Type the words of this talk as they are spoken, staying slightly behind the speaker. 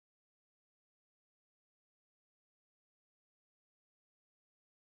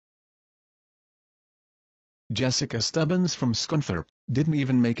Jessica Stubbins from Scunthorpe, didn't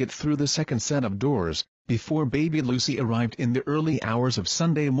even make it through the second set of doors, before baby Lucy arrived in the early hours of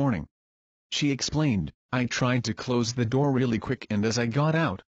Sunday morning. She explained, "I tried to close the door really quick and as I got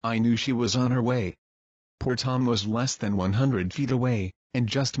out, I knew she was on her way." Poor Tom was less than 100 feet away, and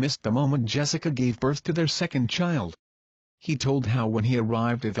just missed the moment Jessica gave birth to their second child. He told how when he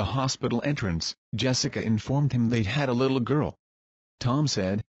arrived at the hospital entrance, Jessica informed him they'd had a little girl. Tom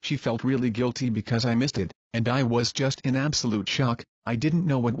said, "She felt really guilty because I missed it, and I was just in absolute shock, I didn't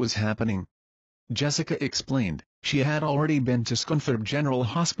know what was happening." Jessica explained, she had already been to Scunthorpe General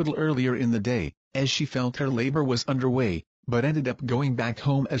Hospital earlier in the day, as she felt her labor was underway, but ended up going back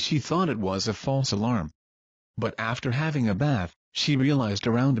home as she thought it was a false alarm. But after having a bath, she realized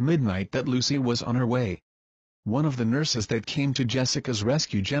around midnight that Lucy was on her way. One of the nurses that came to Jessica's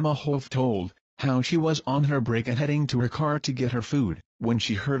rescue, Gemma Hove, told how she was on her break and heading to her car to get her food, when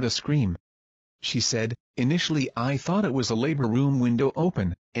she heard a scream. She said, "Initially I thought it was a labor room window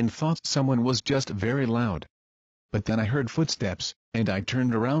open, and thought someone was just very loud. But then I heard footsteps, and I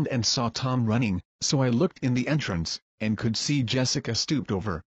turned around and saw Tom running, so I looked in the entrance, and could see Jessica stooped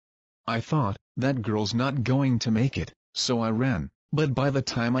over. I thought, that girl's not going to make it, so I ran, but by the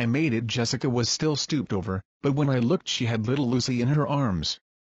time I made it Jessica was still stooped over, but when I looked she had little Lucy in her arms.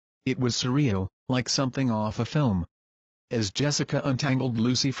 It was surreal, like something off a film." As Jessica untangled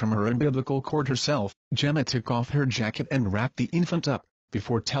Lucy from her umbilical cord herself, Gemma took off her jacket and wrapped the infant up,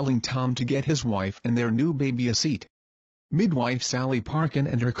 before telling Tom to get his wife and their new baby a seat. Midwife Sally Parkin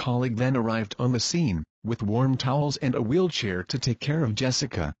and her colleague then arrived on the scene, with warm towels and a wheelchair to take care of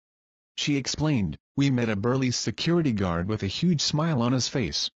Jessica. She explained, "We met a burly security guard with a huge smile on his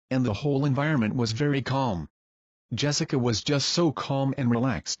face, and the whole environment was very calm. Jessica was just so calm and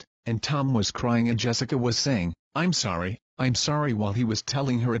relaxed, and Tom was crying and Jessica was saying, 'I'm sorry, while he was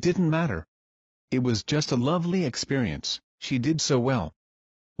telling her it didn't matter. It was just a lovely experience, she did so well.'"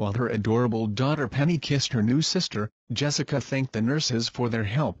 While her adorable daughter Penny kissed her new sister, Jessica thanked the nurses for their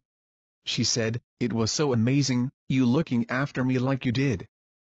help. She said, "It was so amazing, you looking after me like you did.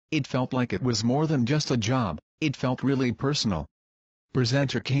 It felt like it was more than just a job, it felt really personal."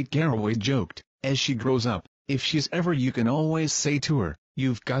 Presenter Kate Garraway joked, "As she grows up, if she's ever you can always say to her,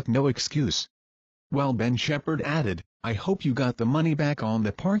 'You've got no excuse.'" While Ben Shepherd added, "I hope you got the money back on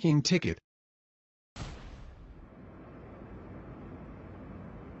the parking ticket,